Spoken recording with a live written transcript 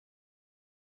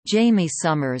Jaime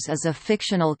Sommers is a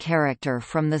fictional character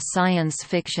from the science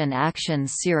fiction action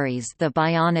series The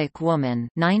Bionic Woman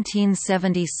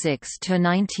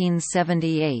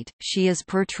 (1976–1978). She is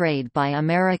portrayed by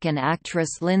American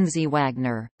actress Lindsay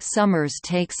Wagner. Sommers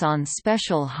takes on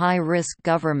special high-risk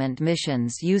government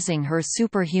missions using her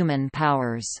superhuman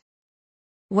powers.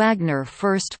 Wagner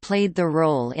first played the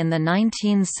role in the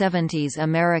 1970s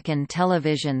American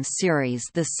television series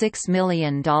The $6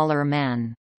 Million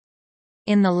Man.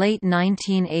 In the late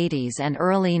 1980s and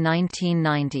early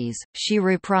 1990s, she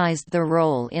reprised the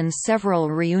role in several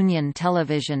reunion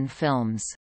television films.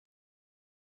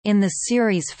 In the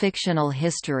series' fictional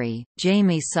history,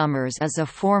 Jaime Sommers is a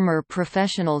former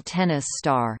professional tennis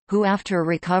star, who after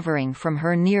recovering from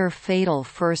her near-fatal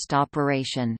first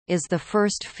operation, is the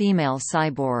first female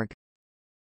cyborg.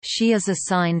 She is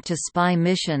assigned to spy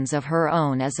missions of her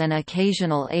own as an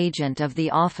occasional agent of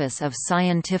the Office of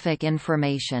Scientific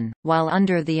Information, while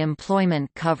under the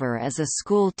employment cover as a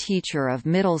school teacher of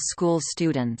middle school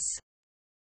students.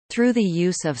 Through the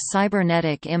use of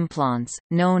cybernetic implants,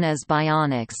 known as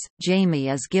bionics, Jaime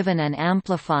is given an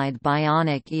amplified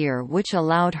bionic ear which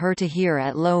allowed her to hear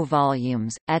at low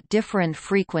volumes, at different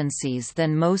frequencies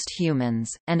than most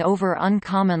humans, and over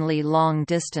uncommonly long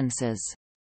distances.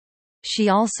 She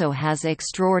also has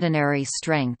extraordinary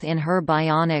strength in her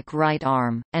bionic right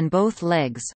arm, and both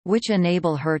legs, which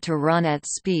enable her to run at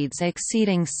speeds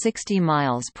exceeding 60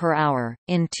 miles per hour.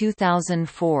 In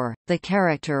 2004, the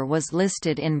character was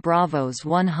listed in Bravo's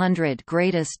 100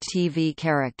 Greatest TV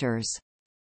Characters.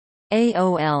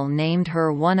 AOL named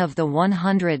her one of the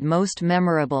 100 most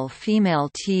memorable female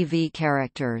TV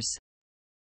characters.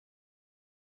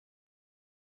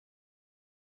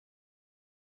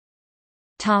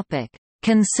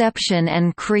 Conception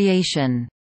and creation.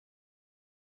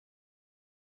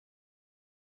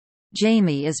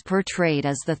 Jaime is portrayed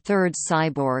as the third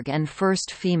cyborg and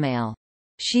first female.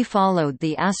 She followed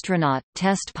the astronaut,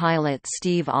 test pilot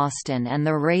Steve Austin and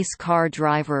the race car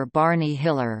driver Barney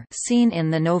Hiller, seen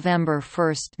in the November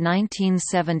 1,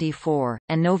 1974,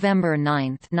 and November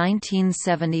 9,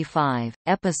 1975,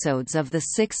 episodes of The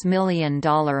 $6 Million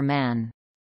Man.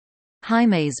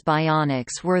 Jaime's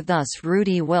bionics were thus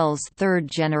Rudy Wells' third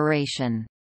generation.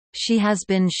 She has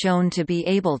been shown to be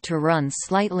able to run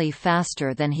slightly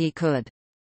faster than he could.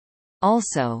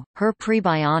 Also, her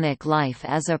pre-bionic life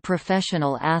as a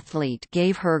professional athlete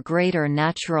gave her greater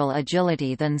natural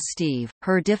agility than Steve.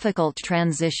 Her difficult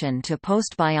transition to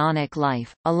post-bionic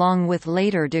life, along with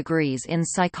later degrees in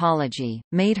psychology,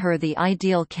 made her the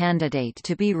ideal candidate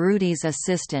to be Rudy's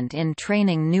assistant in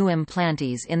training new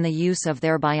implantees in the use of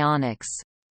their bionics.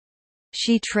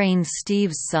 She trained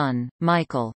Steve's son,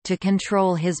 Michael, to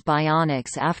control his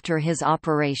bionics after his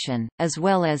operation, as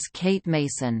well as Kate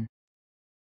Mason.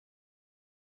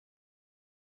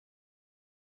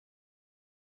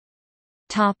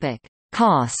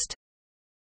 Cost.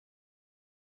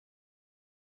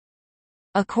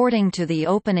 According to the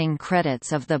opening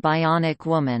credits of The Bionic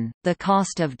Woman, the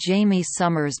cost of Jaime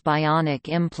Sommers' bionic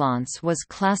implants was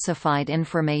classified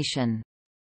information.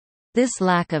 This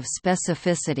lack of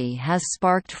specificity has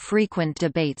sparked frequent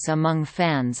debates among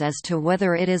fans as to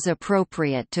whether it is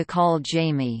appropriate to call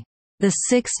Jaime the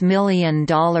 $6 Million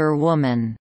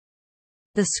Woman.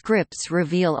 The scripts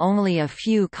reveal only a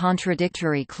few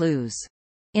contradictory clues.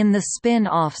 In the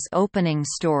spin-off's opening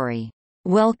story,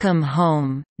 "Welcome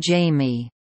Home, Jaime,"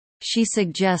 she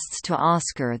suggests to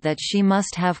Oscar that she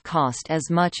must have cost as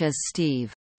much as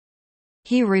Steve.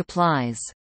 He replies,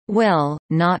 "Well,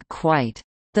 not quite.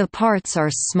 The parts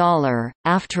are smaller,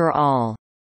 after all."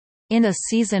 In a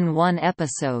Season 1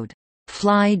 episode,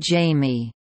 "Fly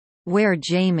Jaime," where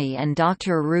Jaime and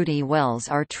Dr. Rudy Wells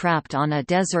are trapped on a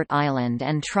desert island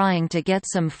and trying to get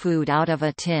some food out of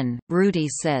a tin, Rudy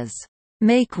says,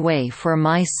 "Make way for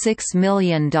my $6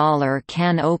 million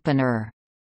can opener."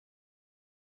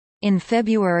 In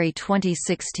February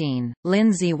 2016,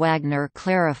 Lindsay Wagner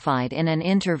clarified in an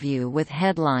interview with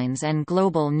Headlines and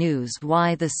Global News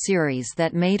why the series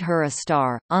that made her a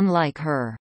star, unlike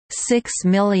her $6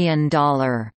 million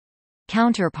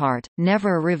counterpart,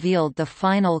 never revealed the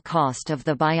final cost of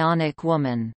The Bionic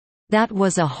Woman. "That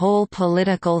was a whole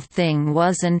political thing,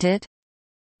 wasn't it?"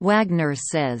 Wagner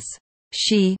says.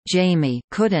 Jaime,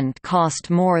 couldn't cost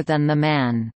more than the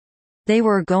man. They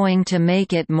were going to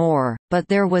make it more, but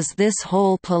there was this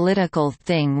whole political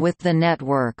thing with the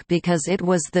network because it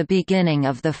was the beginning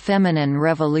of the feminine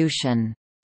revolution.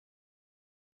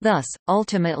 Thus,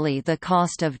 ultimately the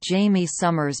cost of Jaime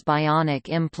Sommers' bionic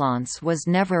implants was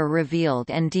never revealed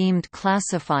and deemed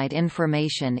classified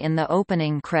information in the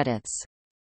opening credits.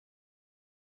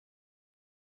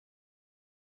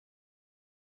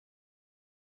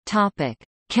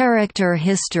 Character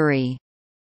history.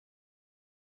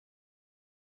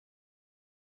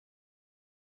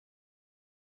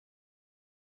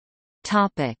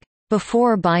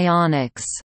 Before bionics.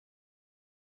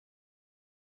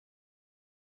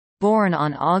 Born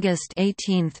on August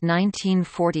 18,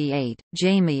 1948,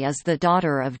 Jaime is the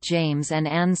daughter of James and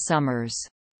Ann Sommers.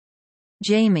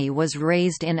 Jaime was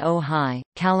raised in Ojai,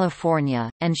 California,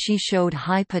 and she showed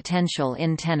high potential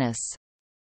in tennis.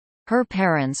 Her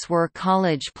parents were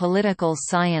college political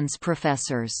science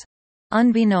professors.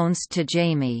 Unbeknownst to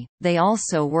Jaime, they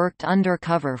also worked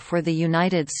undercover for the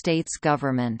United States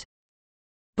government.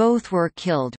 Both were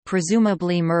killed,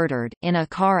 presumably murdered, in a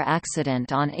car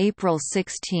accident on April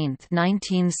 16,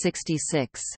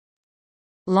 1966.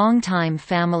 Longtime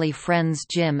family friends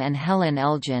Jim and Helen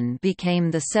Elgin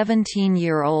became the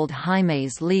 17-year-old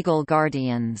Jaime's legal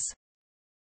guardians.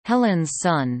 Helen's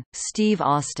son, Steve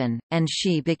Austin, and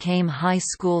she became high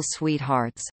school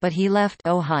sweethearts, but he left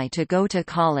Ojai to go to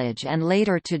college and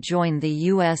later to join the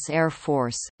U.S. Air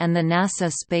Force, and the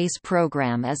NASA space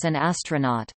program as an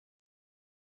astronaut.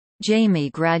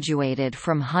 Jaime graduated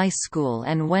from high school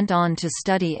and went on to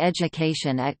study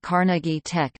education at Carnegie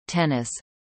Tech. Tennis,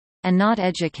 and not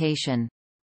education,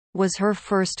 was her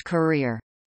first career.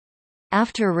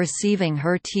 After receiving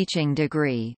her teaching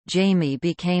degree, Jaime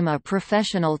became a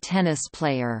professional tennis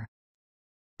player.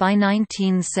 By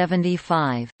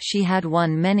 1975, she had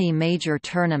won many major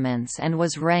tournaments and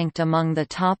was ranked among the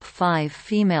top 5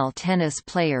 female tennis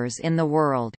players in the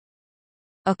world.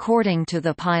 According to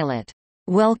the pilot,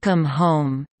 "Welcome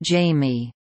Home,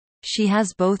 Jaime," she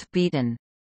has both beaten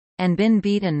and been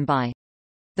beaten by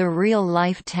the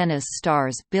real-life tennis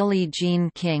stars Billie Jean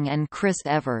King and Chris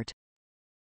Evert.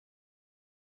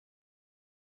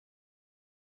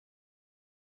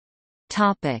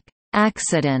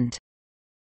 Accident.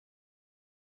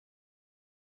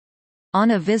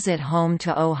 On a visit home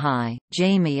to Ojai,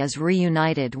 Jaime is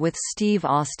reunited with Steve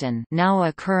Austin, now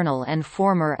a colonel and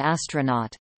former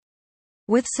astronaut.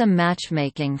 With some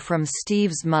matchmaking from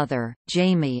Steve's mother,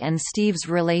 Jaime and Steve's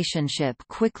relationship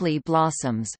quickly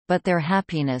blossoms, but their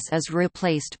happiness is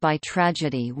replaced by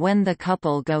tragedy when the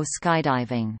couple go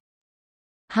skydiving.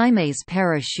 Jaime's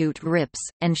parachute rips,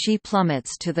 and she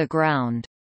plummets to the ground.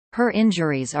 Her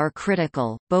injuries are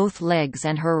critical, both legs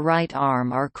and her right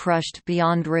arm are crushed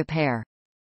beyond repair.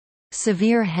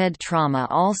 Severe head trauma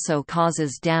also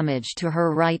causes damage to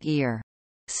her right ear.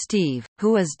 Steve,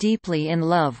 who is deeply in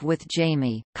love with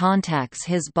Jaime, contacts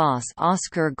his boss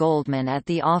Oscar Goldman at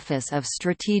the Office of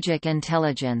Strategic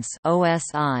Intelligence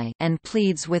 (OSI) and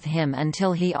pleads with him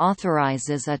until he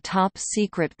authorizes a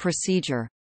top-secret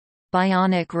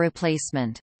procedure—bionic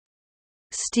replacement.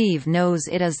 Steve knows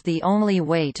it is the only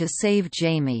way to save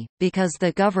Jaime, because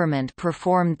the government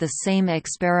performed the same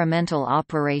experimental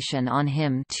operation on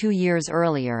him 2 years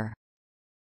earlier.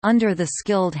 Under the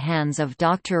skilled hands of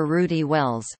Dr. Rudy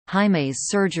Wells, Jaime's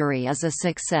surgery is a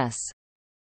success.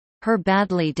 Her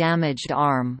badly damaged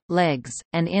arm, legs,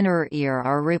 and inner ear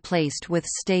are replaced with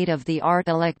state-of-the-art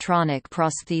electronic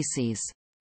prostheses.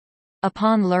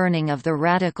 Upon learning of the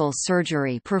radical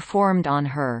surgery performed on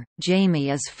her,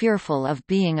 Jaime is fearful of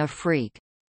being a freak.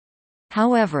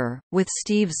 However, with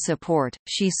Steve's support,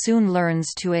 she soon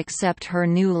learns to accept her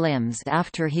new limbs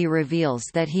after he reveals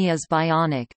that he is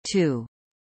bionic, too.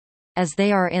 As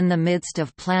they are in the midst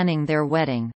of planning their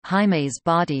wedding, Jaime's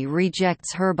body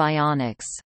rejects her bionics.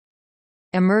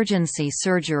 Emergency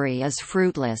surgery is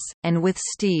fruitless, and with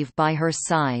Steve by her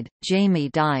side, Jaime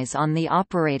dies on the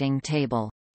operating table.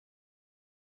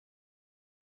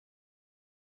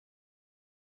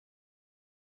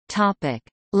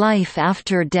 Life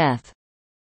after death.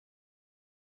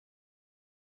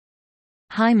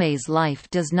 Jaime's life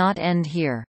does not end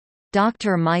here.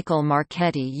 Dr. Michael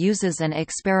Marchetti uses an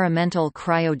experimental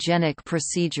cryogenic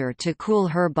procedure to cool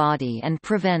her body and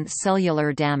prevent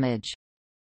cellular damage.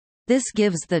 This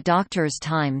gives the doctors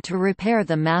time to repair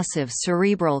the massive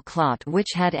cerebral clot which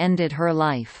had ended her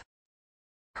life.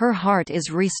 Her heart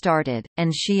is restarted,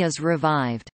 and she is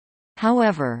revived.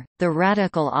 However, the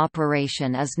radical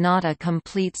operation is not a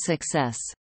complete success.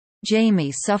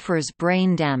 Jaime suffers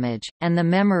brain damage, and the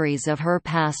memories of her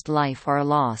past life are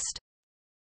lost.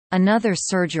 Another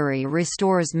surgery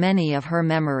restores many of her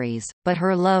memories, but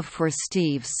her love for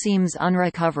Steve seems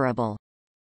unrecoverable.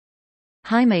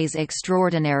 Jaime's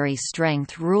extraordinary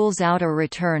strength rules out a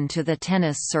return to the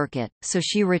tennis circuit, so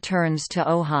she returns to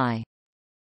Ojai.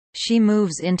 She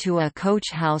moves into a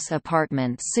coach house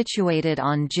apartment situated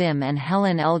on Jim and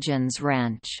Helen Elgin's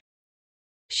ranch.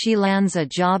 She lands a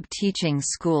job teaching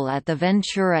school at the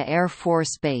Ventura Air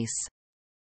Force Base.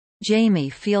 Jaime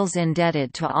feels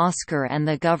indebted to Oscar and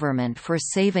the government for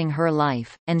saving her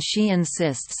life, and she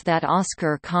insists that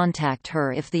Oscar contact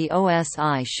her if the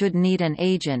OSI should need an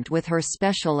agent with her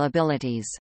special abilities.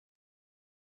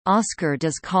 Oscar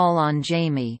does call on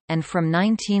Jaime, and from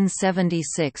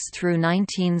 1976 through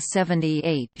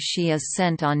 1978 she is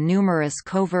sent on numerous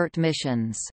covert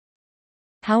missions.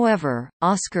 However,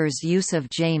 Oscar's use of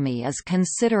Jaime is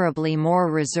considerably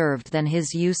more reserved than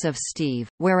his use of Steve,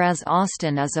 whereas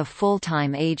Austin is a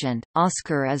full-time agent.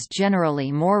 Oscar is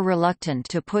generally more reluctant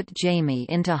to put Jaime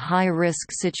into high-risk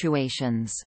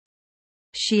situations.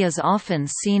 She is often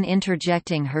seen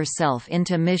interjecting herself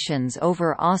into missions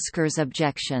over Oscar's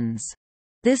objections.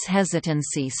 This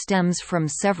hesitancy stems from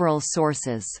several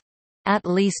sources. At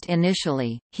least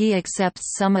initially, he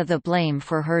accepts some of the blame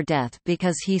for her death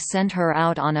because he sent her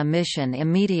out on a mission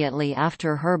immediately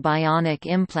after her bionic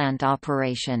implant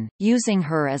operation, using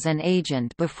her as an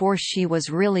agent before she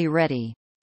was really ready.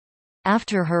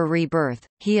 After her rebirth,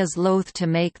 he is loath to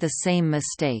make the same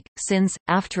mistake, since,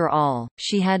 after all,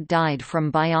 she had died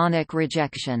from bionic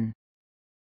rejection.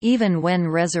 Even when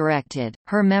resurrected,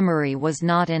 her memory was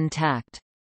not intact.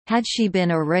 Had she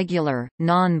been a regular,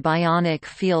 non-bionic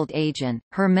field agent,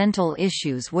 her mental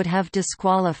issues would have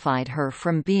disqualified her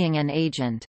from being an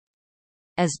agent.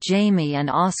 As Jaime and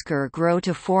Oscar grow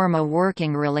to form a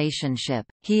working relationship,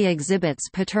 he exhibits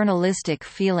paternalistic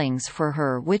feelings for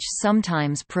her which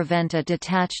sometimes prevent a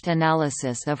detached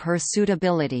analysis of her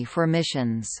suitability for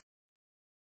missions.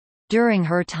 During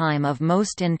her time of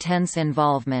most intense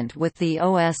involvement with the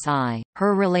OSI,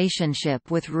 her relationship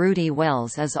with Rudy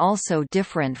Wells is also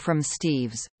different from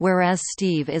Steve's, whereas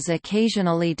Steve is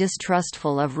occasionally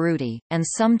distrustful of Rudy, and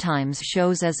sometimes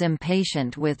shows as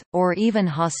impatient with, or even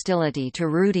hostility to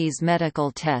Rudy's medical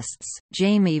tests.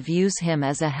 Jaime views him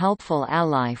as a helpful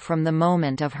ally from the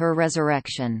moment of her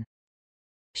resurrection.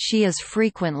 She is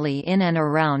frequently in and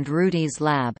around Rudy's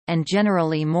lab, and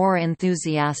generally more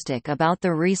enthusiastic about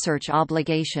the research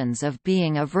obligations of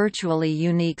being a virtually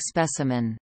unique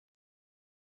specimen.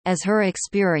 As her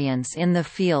experience in the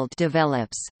field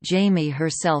develops, Jaime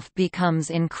herself becomes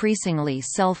increasingly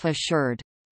self-assured.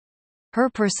 Her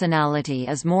personality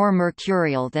is more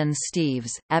mercurial than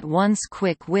Steve's, at once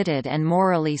quick-witted and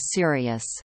morally serious.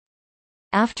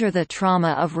 After the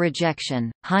trauma of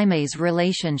rejection, Jaime's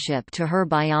relationship to her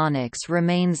bionics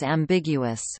remains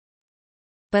ambiguous.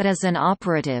 But as an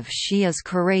operative she is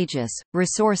courageous,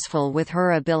 resourceful with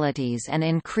her abilities and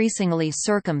increasingly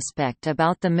circumspect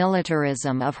about the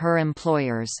militarism of her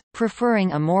employers,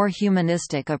 preferring a more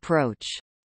humanistic approach.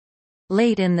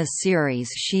 Late in the series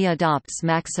she adopts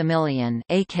Maximilian,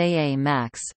 aka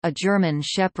Max, a German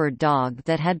shepherd dog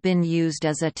that had been used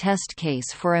as a test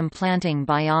case for implanting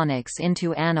bionics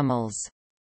into animals.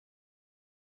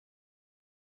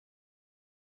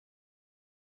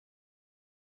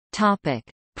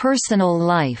 Personal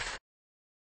life.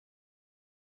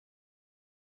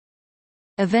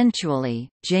 Eventually,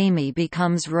 Jaime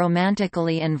becomes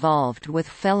romantically involved with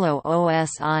fellow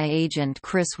OSI agent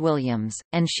Chris Williams,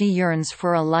 and she yearns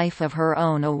for a life of her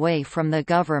own away from the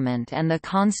government and the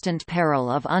constant peril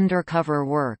of undercover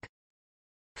work.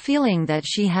 Feeling that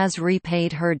she has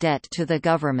repaid her debt to the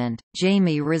government,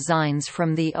 Jaime resigns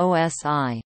from the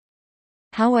OSI.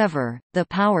 However, the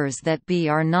powers that be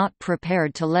are not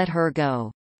prepared to let her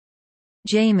go.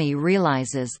 Jaime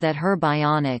realizes that her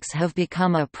bionics have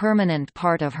become a permanent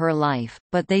part of her life,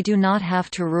 but they do not have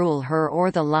to rule her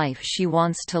or the life she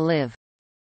wants to live.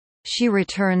 She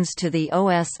returns to the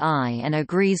OSI and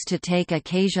agrees to take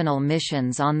occasional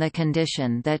missions on the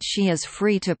condition that she is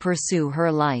free to pursue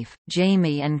her life.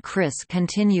 Jaime and Chris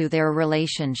continue their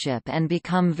relationship and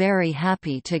become very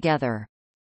happy together.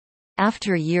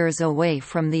 After years away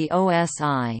from the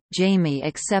OSI, Jaime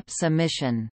accepts a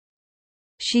mission.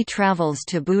 She travels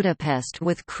to Budapest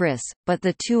with Chris, but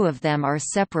the two of them are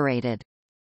separated.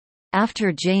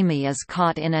 After Jaime is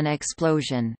caught in an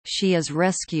explosion, she is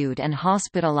rescued and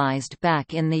hospitalized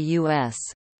back in the U.S.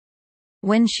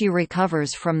 When she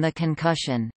recovers from the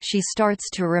concussion, she starts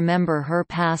to remember her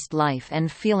past life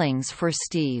and feelings for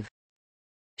Steve.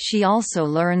 She also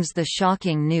learns the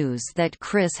shocking news that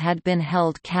Chris had been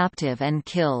held captive and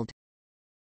killed.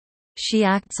 She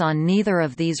acts on neither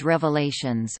of these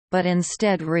revelations, but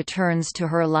instead returns to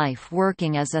her life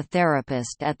working as a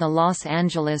therapist at the Los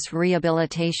Angeles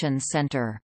Rehabilitation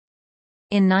Center.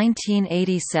 In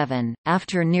 1987,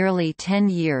 after nearly 10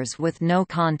 years with no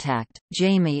contact,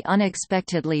 Jaime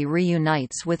unexpectedly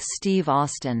reunites with Steve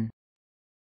Austin.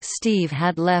 Steve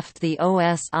had left the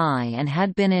OSI and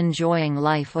had been enjoying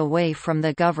life away from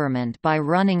the government by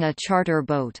running a charter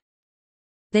boat.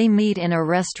 They meet in a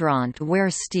restaurant where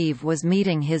Steve was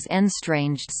meeting his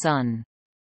estranged son.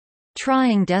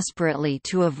 Trying desperately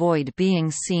to avoid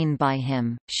being seen by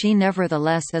him, she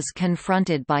nevertheless is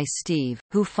confronted by Steve,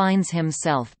 who finds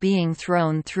himself being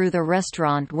thrown through the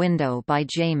restaurant window by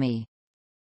Jaime.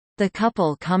 The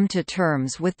couple come to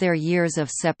terms with their years of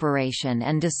separation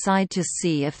and decide to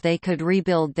see if they could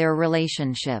rebuild their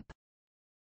relationship.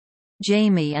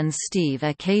 Jaime and Steve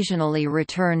occasionally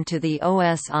return to the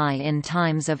OSI in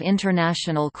times of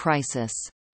international crisis.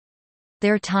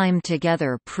 Their time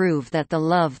together prove that the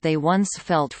love they once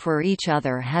felt for each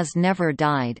other has never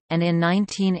died, and in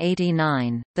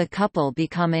 1989, the couple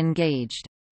become engaged.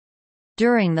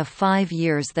 During the 5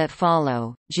 years that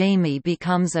follow, Jaime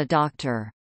becomes a doctor.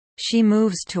 She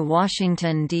moves to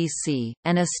Washington, D.C.,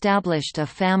 and established a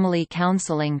family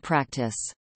counseling practice.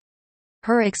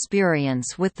 Her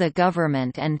experience with the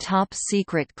government and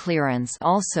top-secret clearance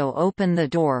also open the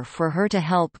door for her to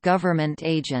help government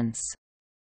agents.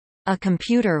 A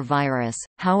computer virus,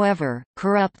 however,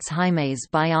 corrupts Jaime's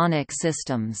bionic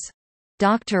systems.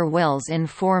 Dr. Wells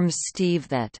informs Steve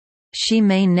that, "She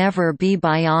may never be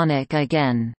bionic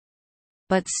again."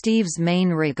 But Steve's main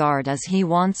regard is he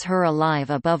wants her alive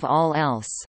above all else.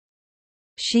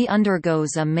 She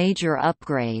undergoes a major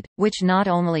upgrade, which not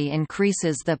only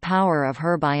increases the power of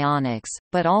her bionics,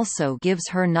 but also gives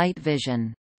her night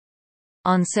vision.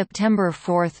 On September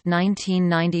 4,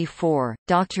 1994,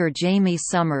 Dr. Jaime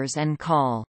Sommers and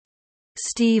Call.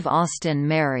 Steve Austin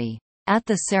marry. At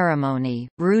the ceremony,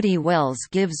 Rudy Wells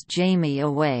gives Jaime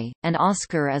away, and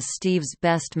Oscar is Steve's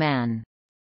best man.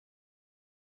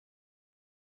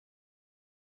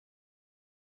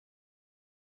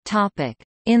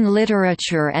 In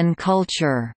literature and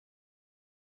culture.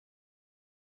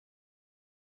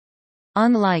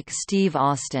 Unlike Steve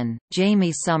Austin,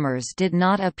 Jaime Sommers did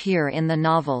not appear in the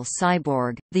novel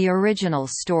Cyborg, the original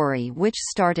story which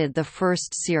started the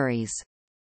first series.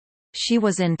 She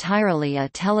was entirely a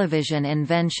television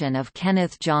invention of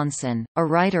Kenneth Johnson, a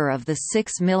writer of The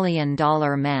 $6 Million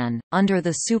Man, under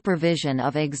the supervision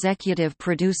of executive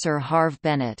producer Harve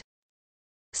Bennett.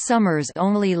 Sommers'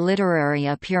 only literary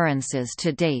appearances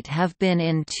to date have been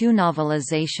in 2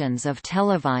 novelizations of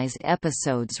televised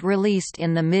episodes released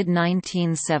in the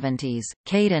mid-1970s.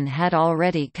 Caden had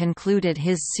already concluded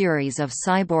his series of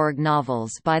cyborg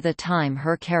novels by the time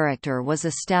her character was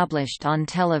established on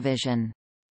television.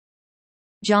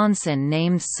 Johnson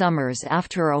named Sommers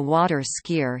after a water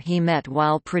skier he met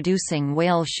while producing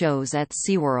whale shows at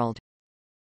SeaWorld.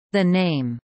 The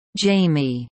name,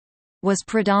 Jamie, was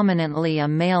predominantly a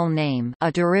male name,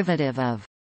 a derivative of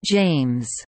James,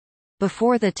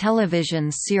 before the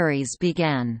television series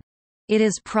began. It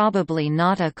is probably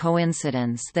not a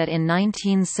coincidence that in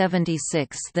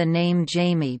 1976 the name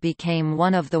Jamie became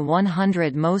one of the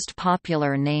 100 most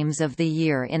popular names of the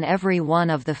year in every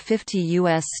one of the 50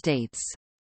 U.S. states.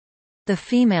 The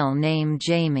female name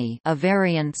Jamie, a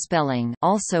variant spelling,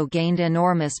 also gained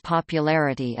enormous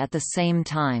popularity at the same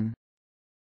time.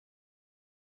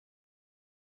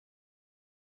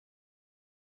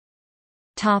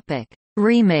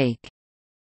 Remake.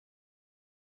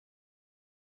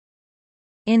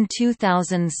 In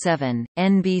 2007,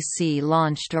 NBC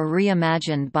launched a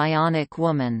reimagined Bionic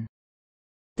Woman.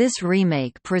 This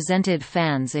remake presented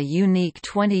fans a unique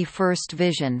 21st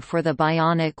vision for the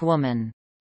Bionic Woman.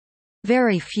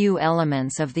 Very few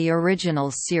elements of the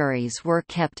original series were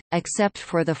kept, except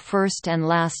for the first and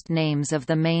last names of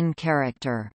the main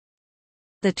character.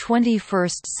 The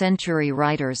 21st century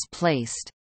writers placed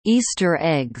Easter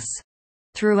eggs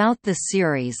throughout the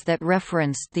series that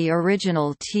referenced the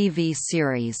original TV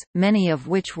series, many of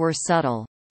which were subtle.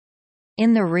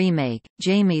 In the remake,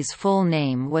 Jamie's full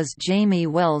name was Jaime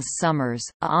Wells Sommers,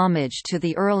 a homage to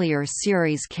the earlier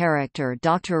series character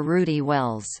Dr. Rudy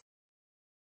Wells.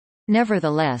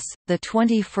 Nevertheless, the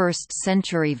 21st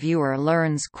century viewer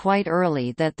learns quite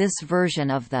early that this version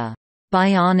of the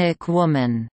Bionic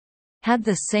Woman had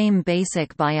the same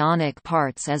basic bionic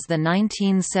parts as the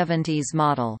 1970s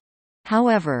model.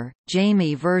 However,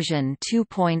 Jaime version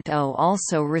 2.0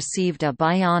 also received a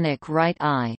bionic right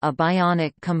eye, a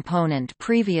bionic component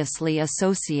previously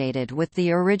associated with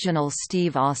the original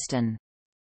Steve Austin.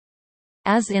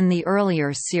 As in the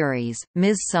earlier series,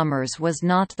 Ms. Sommers was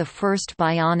not the first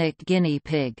bionic guinea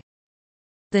pig.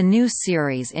 The new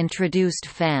series introduced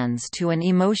fans to an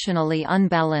emotionally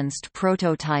unbalanced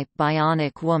prototype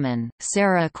Bionic Woman,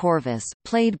 Sarah Corvus,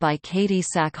 played by Katie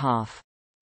Sackhoff.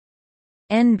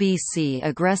 NBC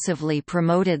aggressively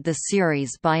promoted the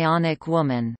series Bionic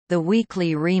Woman. The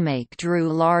weekly remake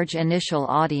drew large initial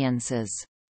audiences.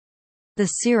 The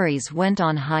series went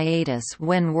on hiatus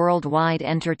when worldwide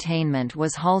entertainment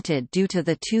was halted due to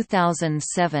the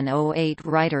 2007–08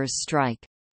 writers' strike.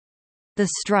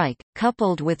 The strike,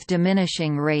 coupled with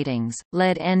diminishing ratings,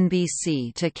 led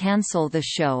NBC to cancel the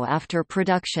show after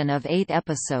production of 8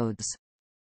 episodes.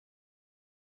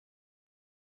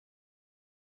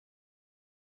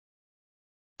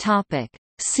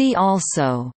 See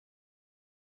also: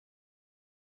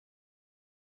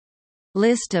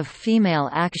 List of female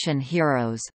action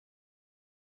heroes,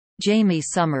 Jaime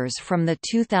Sommers from the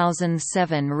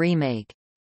 2007 remake.